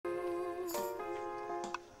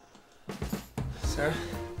Sarah?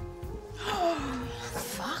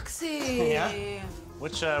 Foxy. Yeah?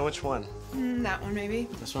 Which one? That one, maybe.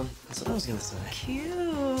 This one? That's what I was gonna say. Cute.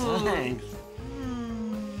 Thanks.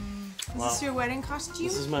 Is this your wedding costume?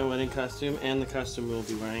 This is my wedding costume and the costume we'll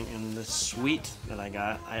be wearing in the suite that I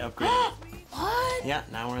got. I upgraded. What? Yeah,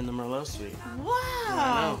 now we're in the Merlot suite.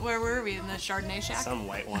 Wow. Where were we? In the Chardonnay shack? Some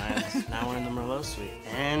white wines. Now we're in the Merlot suite.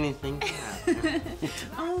 Anything can happen.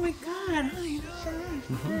 Oh my God.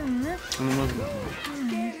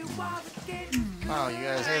 Wow, you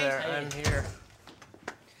guys. Hey there, I'm here.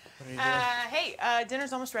 What are you doing? Hey,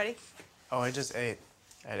 dinner's almost ready. Oh, I just ate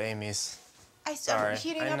at Amy's. I'm Sorry.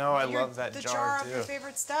 heating I up know, I love that the jar, of your too.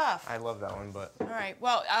 favorite stuff. I love that one, but... All right.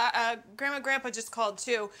 Well, Grandma and Grandpa just called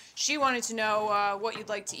too. She wanted to know what you'd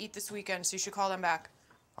like to eat this weekend, so you should call them back.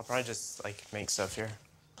 I'll probably just, like, make stuff here.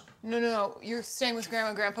 No. You're staying with Grandma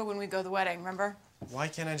and Grandpa when we go to the wedding, remember? Why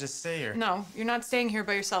can't I just stay here? No, you're not staying here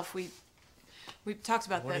by yourself. We talked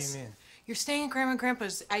about this. What do you mean? You're staying at Grandma and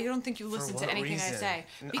Grandpa's. I don't think you listen to what anything I reason? say.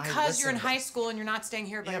 I Because you're in listen, high school and you're not staying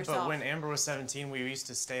here by Yeah, yourself. but when Amber was 17, we used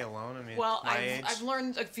to stay alone. I mean, Well, my age. I've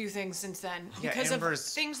learned a few things since then. Yeah, Because of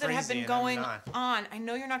Amber's things that have crazy been and I'm going not. on. I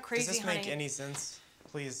know you're not crazy, Does this honey. make any sense?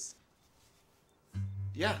 Please.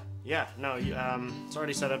 Yeah. No, it's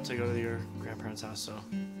already set up to go to your grandparents' house, so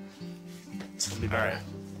it'll be better. All right,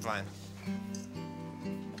 fine.